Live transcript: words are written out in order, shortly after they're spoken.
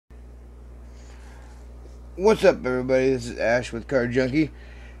What's up, everybody? This is Ash with Card Junkie.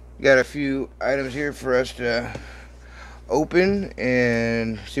 Got a few items here for us to open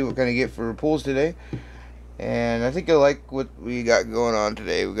and see what kind of get for pulls today. And I think I like what we got going on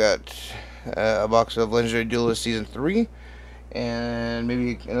today. We got a box of Legendary Duelist Season 3, and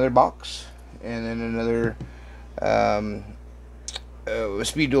maybe another box, and then another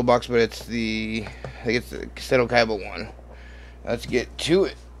Speed Duel box, but it's I think it's the Seto Kaiba one. Let's get to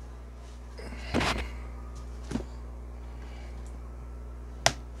it.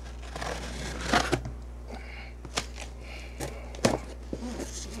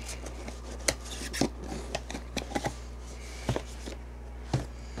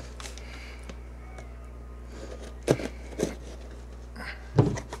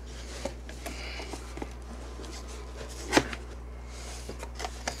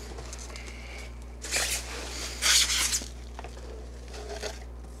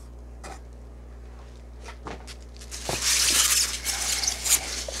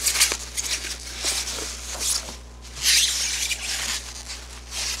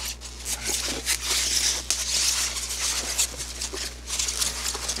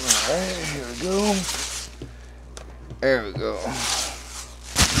 Alright, here we go. There we go.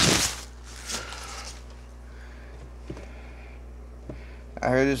 I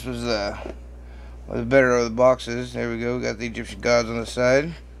heard this was better of the boxes. There we go. Got the Egyptian gods on the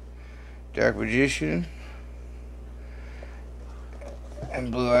side. Dark Magician. And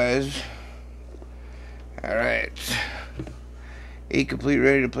Blue Eyes. Alright. 8 complete,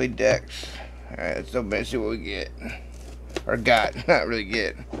 ready to play decks. Alright, let's open it and see what we get. Or got. Not really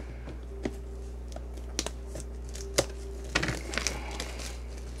get.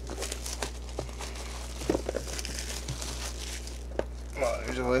 Well,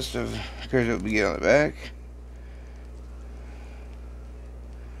 there's a list of cards that we get on the back.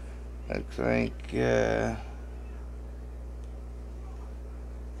 Looks like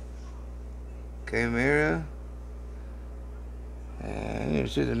Chimera. And I need to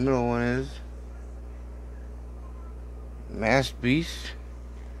see what the middle one is. Masked Beast.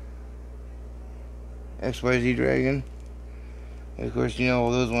 XYZ Dragon. And of course, you know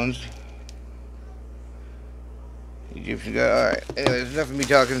all those ones. Egyptian God. Alright, anyways, enough of me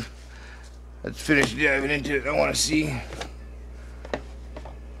talking. Let's finish diving into it. I want to see.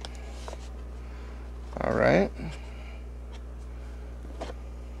 Alright.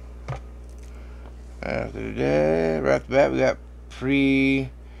 After that, right off the bat, we got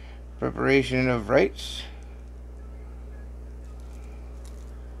pre-preparation of rights.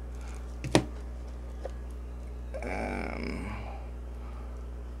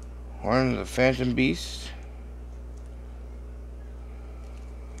 Horn of the Phantom Beast.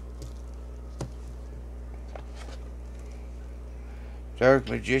 Dark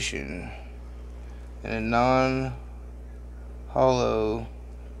Magician. And a non-hollow.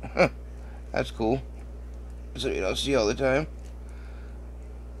 That's cool. So you don't see all the time.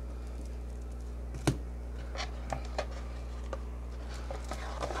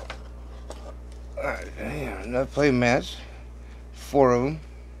 Alright, yeah, enough play mats. 4 of them.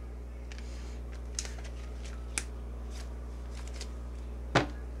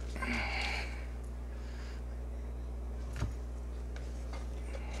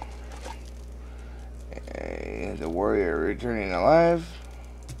 The warrior returning alive.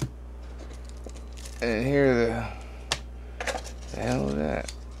 And here the hell is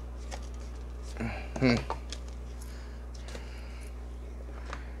that?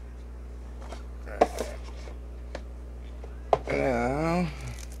 Now,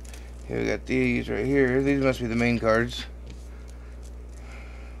 here we got these right here. These must be the main cards.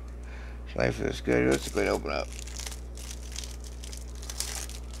 Life of this good. Let's go ahead and open up.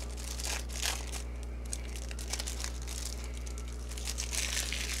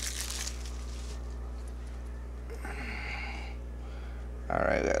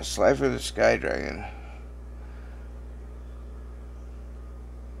 Alright, got Slifer the Sky Dragon.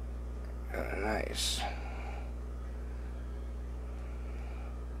 Nice.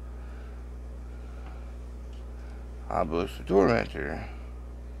 Obelisk the Tormentor.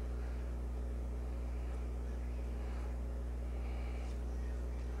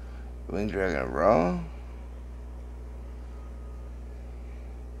 Winged Dragon of Ra.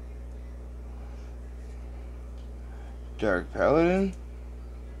 Dark Paladin.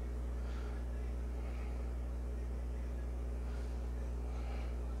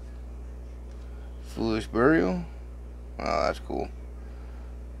 Foolish Burial. Oh, that's cool.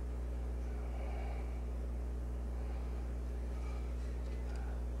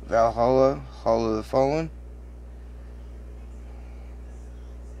 Valhalla, Hall of the Fallen.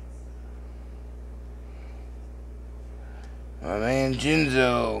 My man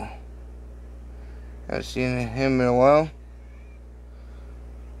Jinzo. Haven't seen him in a while.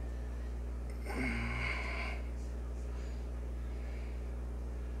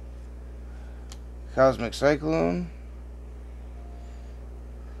 Cosmic Cyclone.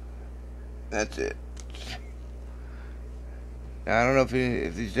 That's it. Now, I don't know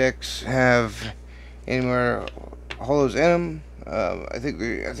if these decks have any more holos in them. I think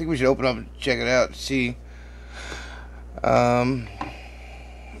we should open up and check it out to see.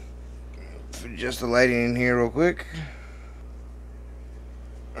 Just the lighting in here real quick.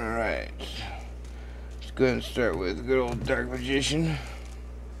 Alright. Let's go ahead and start with the good old Dark Magician.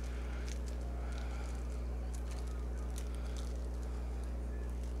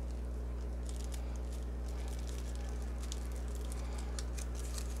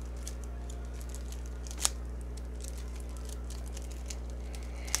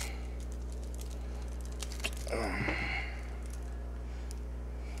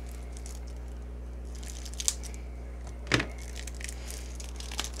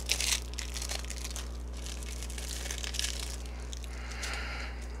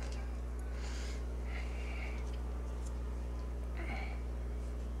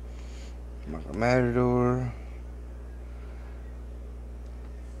 Matador,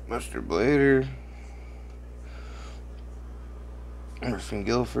 Buster Blader, Emerson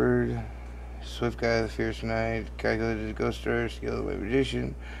Guilford, Swift Guy the Fierce Knight, Calculated Ghost Rider, Skilled White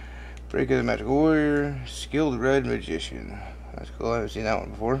Magician, Breaker the Magic Warrior, Skilled Red Magician. That's cool, I haven't seen that one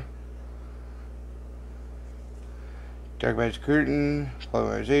before. Dark Magic Curtain,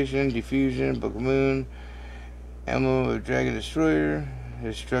 Polymerization, Diffusion, Book of Moon, Emblem of Dragon Destroyer,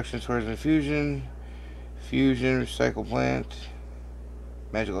 Destruction, Swords and Fusion, Recycle Plant,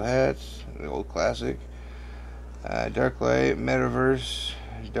 Magical Hats, the old classic, Dark Light, Metaverse,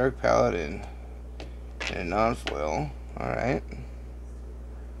 Dark Paladin, and a non-foil. Alright.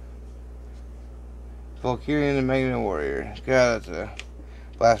 Valkyrian the Magnet Warrior. God, that's a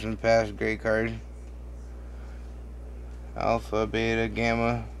blast from the past, great card. Alpha, Beta,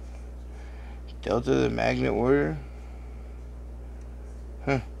 Gamma, Delta the Magnet Warrior.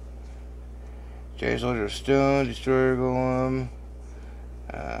 Huh. Giant Soldier of Stone, Destroyer Golem,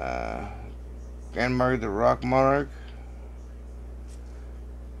 Grand Market the Rock Monarch,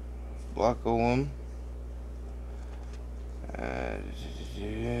 Block Golem.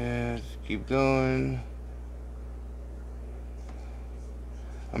 Let's keep going.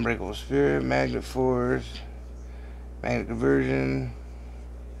 Unbreakable Spirit, Magnet Force, Magnet Conversion,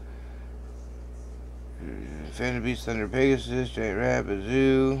 Phantom Beast, Thunder Pegasus, Giant Rat,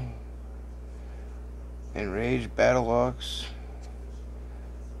 Bazoo, Enraged Battle-Ox,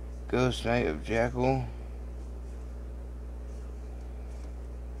 Ghost Knight of Jackal.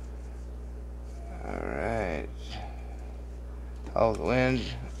 Alright. Hall of the Wind.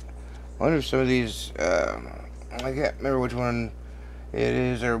 I wonder if some of these, I can't remember which one it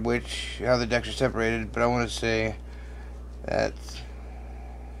is or how the decks are separated, but I want to say that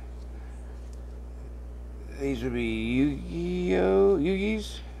these would be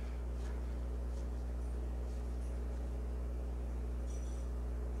Yu-Gi's.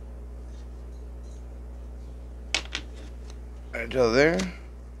 Until there.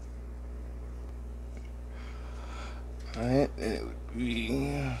 Alright, and it would be,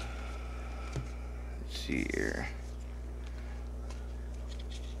 let's see here.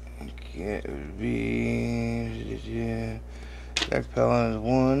 Okay, it would be Dark Paladin is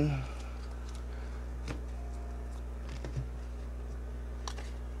 1.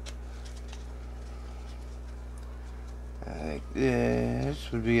 I think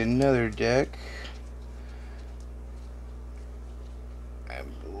this would be another deck, I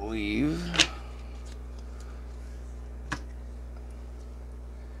believe.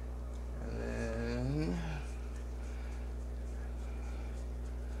 And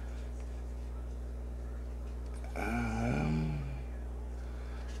then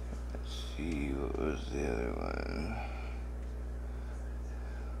let's see, what was the other one?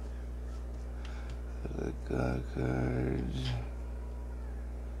 The God cards.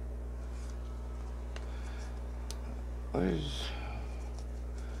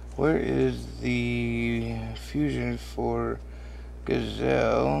 Where is the fusion for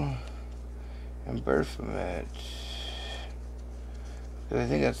Gazelle and Baphomet? I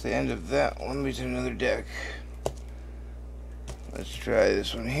think that's the end of that one. Let me see another deck. Let's try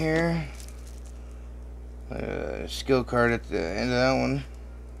this one here. Skill card at the end of that one.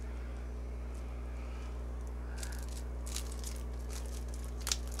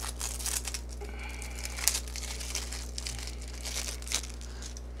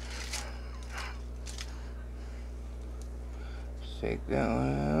 Take that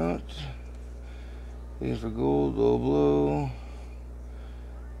one out. Looking for gold, low blow.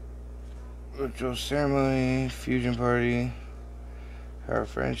 Ritual ceremony, fusion party. Power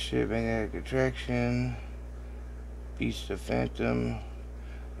friendship, magnetic attraction. Beast of phantom.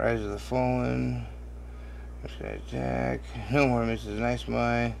 Rise of the fallen. Attack. No more misses. Nice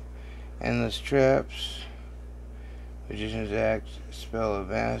my. Endless traps. Magician's act. Spell of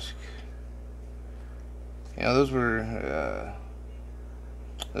mask. You know, those are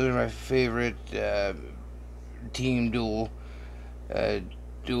my favorite team duel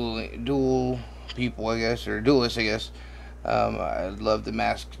people, I guess, or duelists, I guess. I love the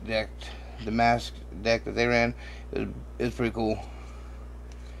mask deck that they ran. It was pretty cool.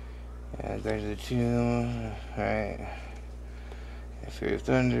 And there's the tomb. Alright. Fury of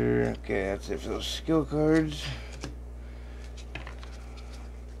Thunder. Okay, that's it for those skill cards.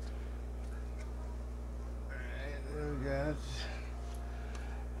 Alright, then we got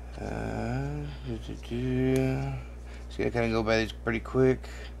just gonna kind of go by these pretty quick.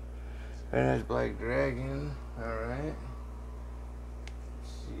 Very nice Black Dragon. Alright.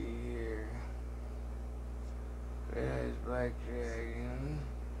 Let's see here. Very nice Black Dragon.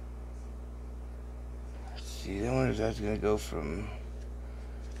 Let's see, I wonder if that's gonna go from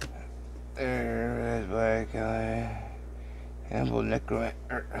there. Very nice Black Eye. Hannibal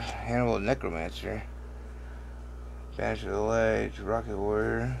Necromancer. Banish of the Light. Rocket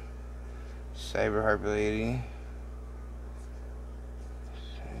Warrior. Cyber Harpy Lady.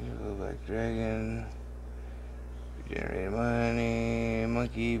 Black Dragon. Generate Money.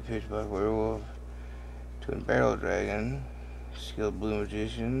 Monkey. Pitchblack Werewolf. Twin Barrel Dragon. Skilled Blue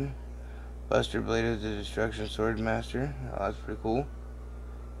Magician. Buster Blade of the Destruction Sword Master. Oh, that's pretty cool.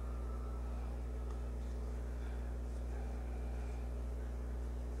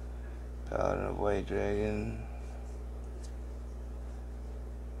 Paladin of White Dragon.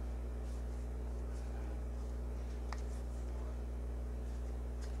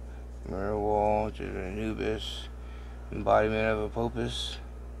 Mirror Wall, which is an Anubis. Embodiment of Apopus.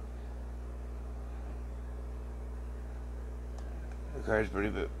 The card's pretty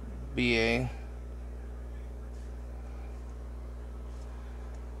BA.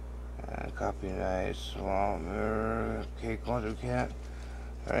 Copy Knight, Swamp Mirror. Okay, Quantum Cat.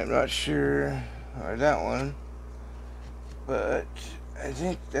 Alright, I'm not sure. Or that one. But I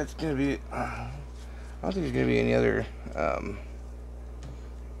think that's gonna be. I don't think there's gonna be any other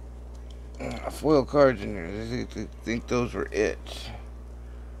foil cards in here. I think those were it.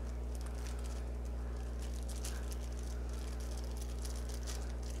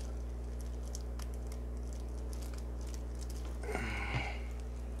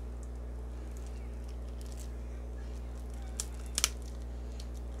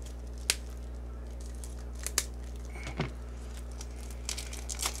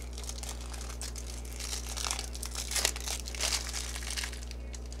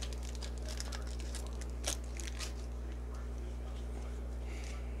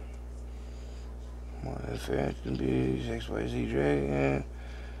 Phantom Beast, XYZ Dragon.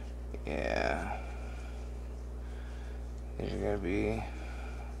 Yeah. These are gonna be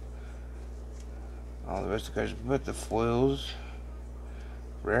all the rest of the cards, but the foils.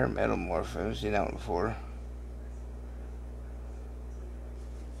 Rare Metamorph. I haven't seen that one before.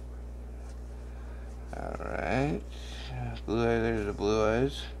 Alright. Blue Eyes, there's the Blue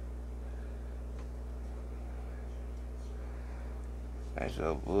Eyes. Nice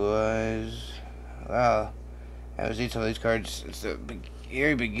little Blue Eyes. Wow, I haven't seen some of these cards since the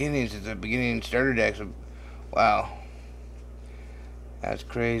very beginning, since the beginning starter decks. Wow, that's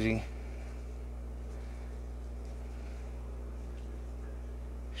crazy.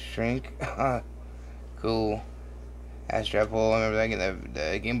 Shrink, cool. Astrapole, I remember that in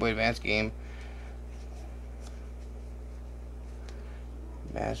the Game Boy Advance game.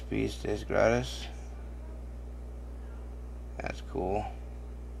 Mass Beast is gratis. That's cool.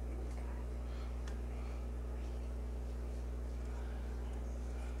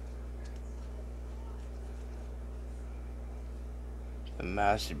 The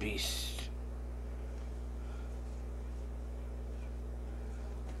Master Beast.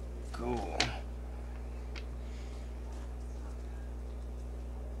 Cool.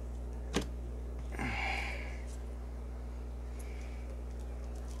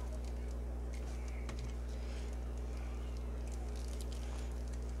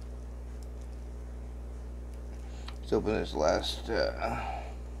 Let's open this last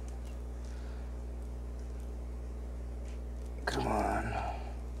come on.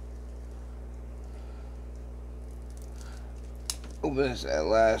 Open this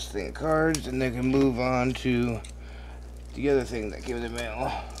last thing of cards, and then can move on to the other thing that came in the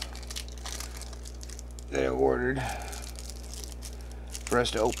mail that I ordered for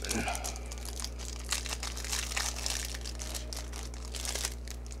us to open.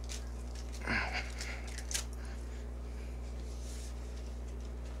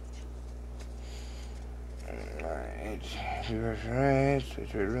 Alright, reverse right,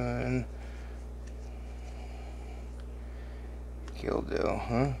 switch right run. Killdale,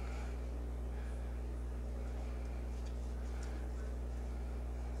 huh?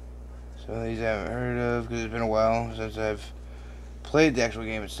 Some of these I haven't heard of because it's been a while since I've played the actual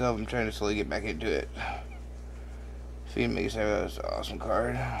game itself. I'm trying to slowly get back into it. Feed makes that an awesome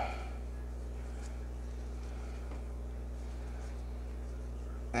card.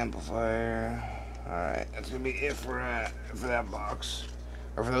 Amplifier. Alright, that's gonna be it for that box.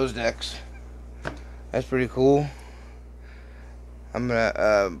 Or for those decks. That's pretty cool. I'm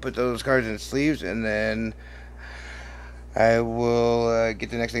gonna put those cards in sleeves and then I will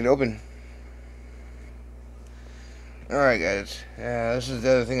get the next thing to open. Alright guys, this is the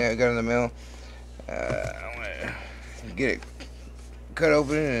other thing I got in the mail. I'm gonna get it cut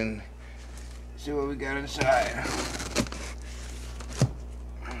open and see what we got inside.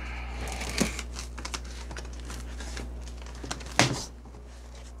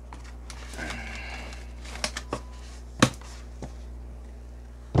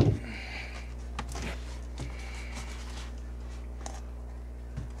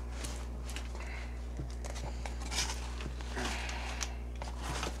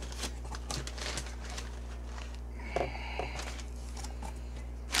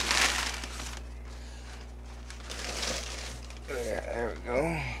 There we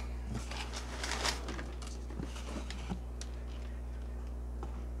go.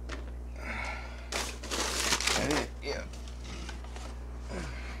 Yeah.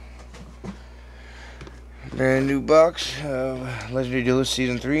 Brand new box of Legendary Duelist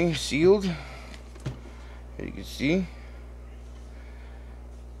Season 3, sealed. As you can see.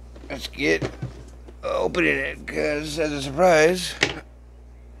 Let's get opening it, because as a surprise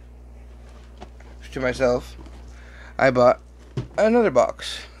to myself, I bought another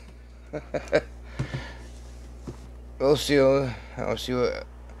box. We'll see. I'll see what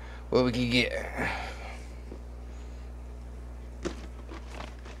we can get.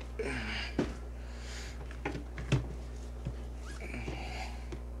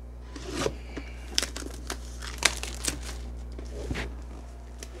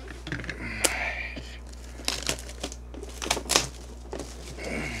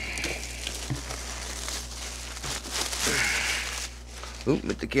 Oop,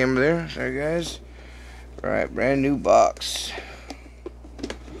 with the camera there. Sorry, guys. Alright, brand new box.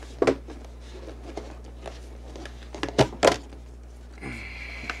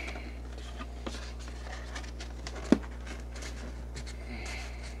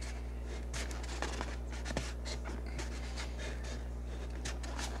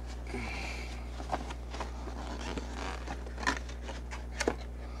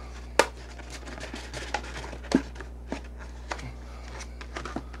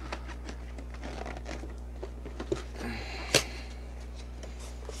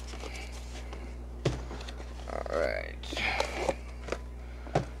 Alright.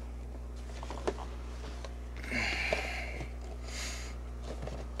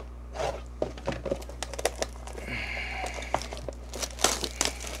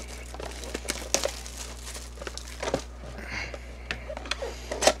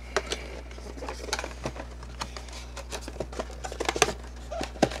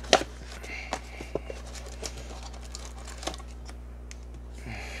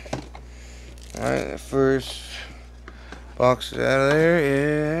 Alright, the first box out of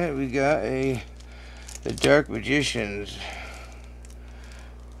there, yeah, we got the Dark Magicians.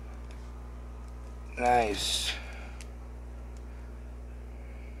 Nice.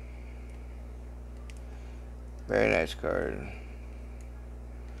 Very nice card.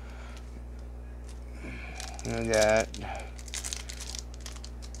 We got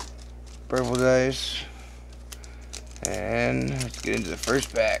purple dice. And let's get into the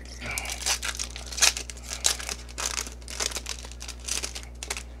first pack.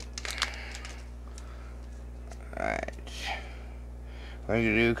 Alright. What I'm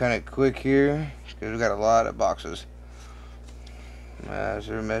going to do kind of quick here, because we've got a lot of boxes.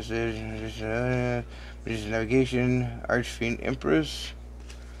 Server message, just navigation, Archfiend Empress.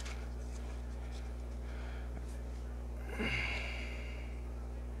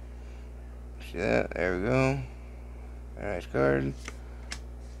 See that? There we go. Very nice card.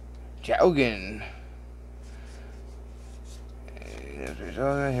 Jaugen.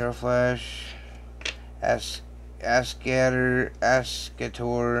 Hero Flash. Ascator,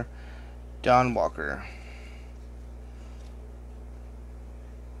 Dawnwalker.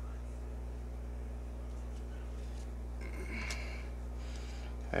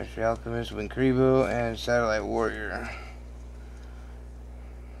 Master Alchemist, Winkribo, and Satellite Warrior.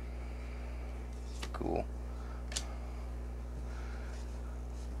 Cool.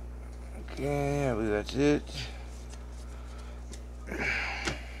 Okay, I believe that's it.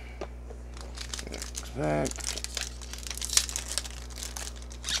 Next back.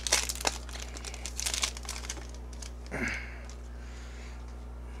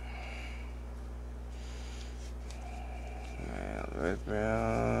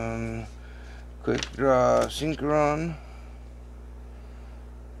 Earthbound, Quick Draw Synchron,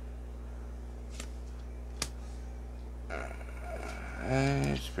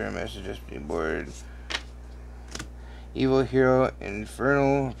 Spirit Message Destiny Board, Evil Hero,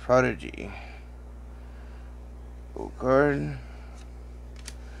 Infernal Prodigy, Gold card,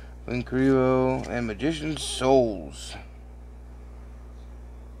 Winkribo, and Magician's Souls.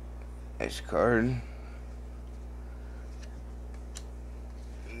 Nice card.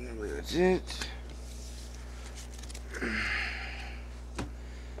 That's it.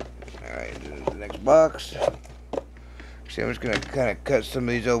 Alright, the next box. See, I'm just gonna kind of cut some of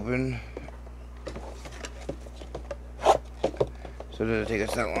these open, so it doesn't take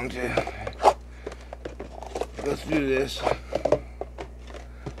us that long to go through this.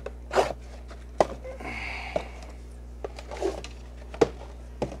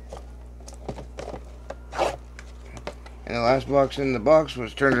 And the last box in the box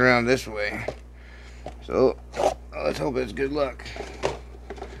was turned around this way. So, let's hope it's good luck.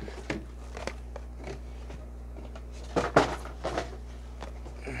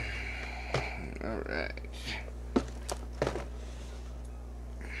 Alright.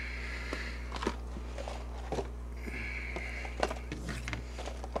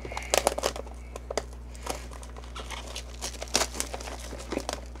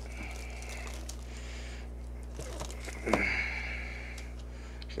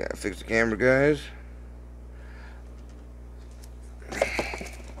 Gotta fix the camera, guys.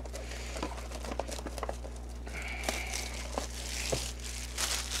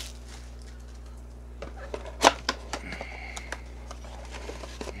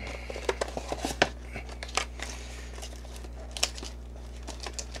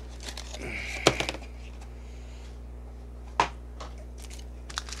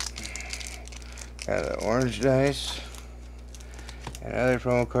 Got the orange dice. Another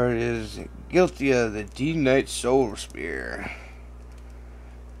promo card is Guilty of the D-Knight Soul Spear.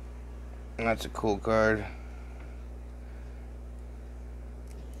 That's a cool card.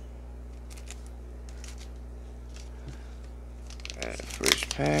 And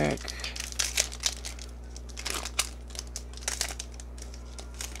first pack.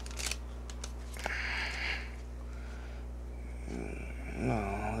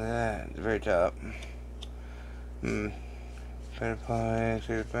 No, that at the very top. Firefly,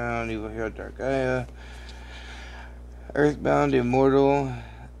 Earthbound, Evil Hero, Dark Gaia, Earthbound, Immortal,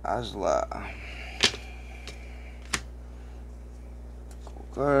 Azla. Cool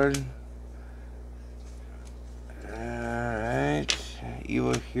card. Alright.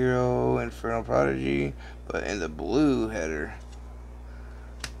 Evil Hero, Infernal Prodigy, but in the blue header.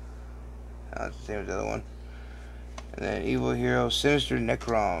 That's the same as the other one. And then Evil Hero, Sinister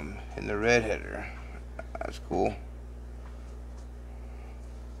Necrom in the red header. That's cool.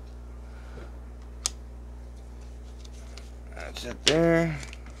 That's it there.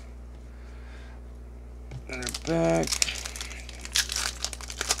 And they're back.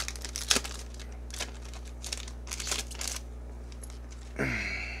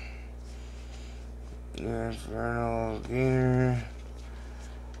 Infernal Gainer.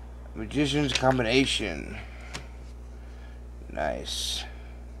 Magician's Combination. Nice.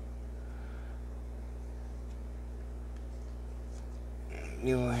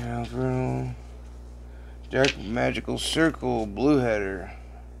 Evil Hero, Infernal. Dark Magical Circle, blue header.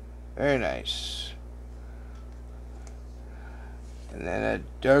 Very nice. And then a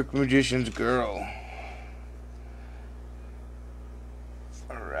Dark Magician's Girl.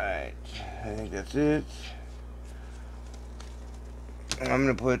 Alright. I think that's it. I'm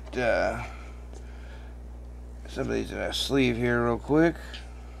going to put some of these in a sleeve here real quick.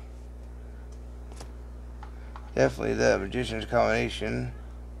 Definitely the Magician's Combination.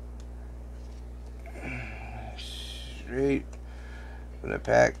 Straight from the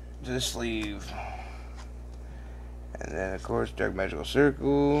pack to the sleeve. And then of course Dark Magical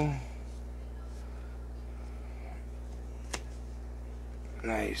Circle.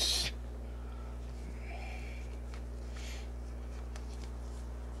 Nice.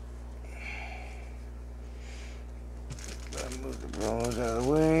 Move the balls out of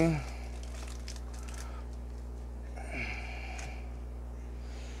the way.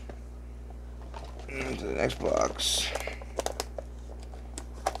 Into the next box.